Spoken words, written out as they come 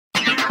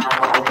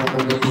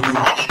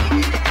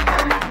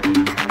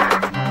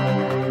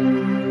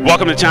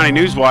Welcome to Townie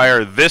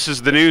Newswire. This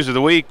is the news of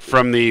the week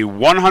from the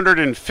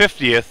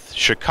 150th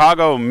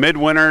Chicago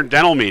Midwinter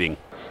Dental Meeting.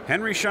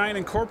 Henry Schein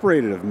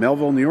Incorporated of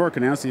Melville, New York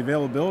announced the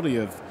availability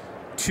of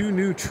 2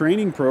 new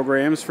training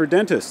programs for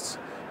dentists,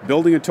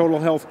 Building a Total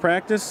Health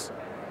Practice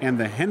and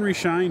the Henry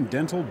Schein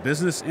Dental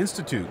Business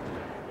Institute.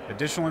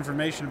 Additional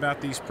information about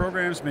these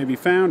programs may be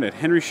found at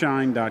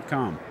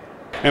henryschein.com.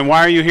 And why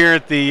are you here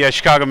at the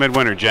Chicago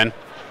Midwinter, Jen?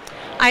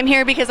 I'm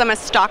here because I'm a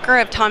stalker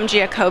of Tom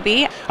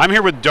Giacobbe. I'm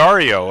here with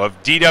Dario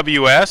of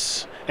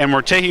DWS, and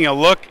we're taking a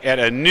look at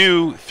a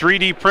new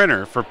 3D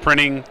printer for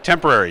printing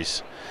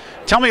temporaries.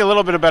 Tell me a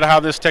little bit about how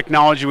this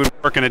technology would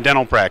work in a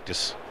dental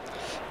practice.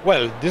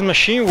 Well, this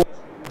machine works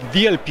with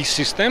DLP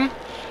system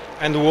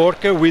and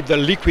work with the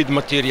liquid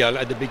material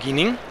at the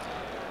beginning.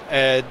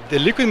 The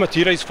liquid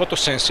material is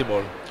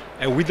photosensible,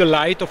 and with the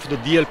light of the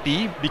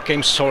DLP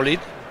became solid,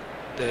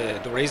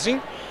 the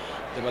resin,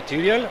 the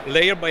material,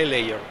 layer by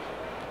layer.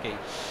 Okay.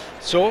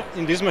 So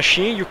in this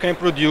machine you can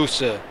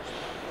produce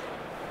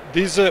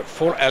these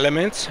 4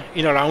 elements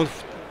in around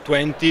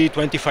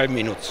 20-25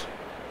 minutes.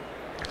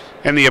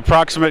 And the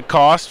approximate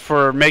cost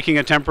for making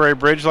a temporary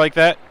bridge like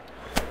that?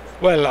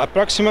 Well,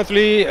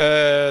 approximately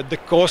the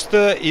cost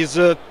is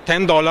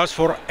 $10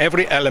 for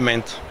every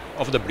element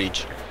of the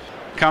bridge.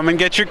 Come and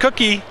get your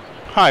cookie.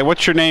 Hi,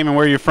 what's your name and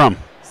where are you from?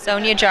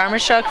 Sonia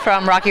Jarmuschuk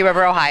from Rocky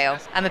River, Ohio.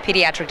 I'm a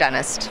pediatric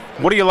dentist.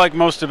 What do you like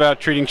most about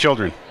treating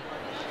children?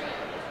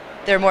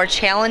 They're more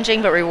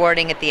challenging but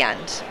rewarding at the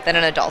end than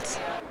an adult.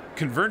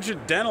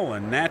 Convergent Dental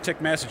in Natick,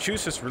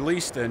 Massachusetts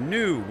released a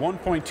new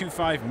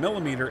 1.25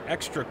 millimeter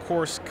extra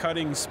coarse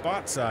cutting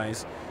spot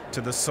size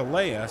to the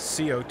Solea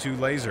CO2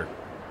 laser.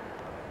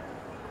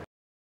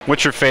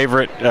 What's your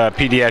favorite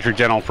pediatric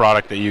dental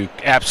product that you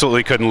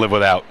absolutely couldn't live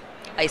without?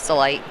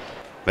 Isolite.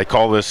 They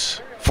call this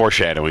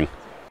foreshadowing.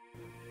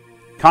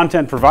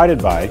 Content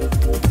provided by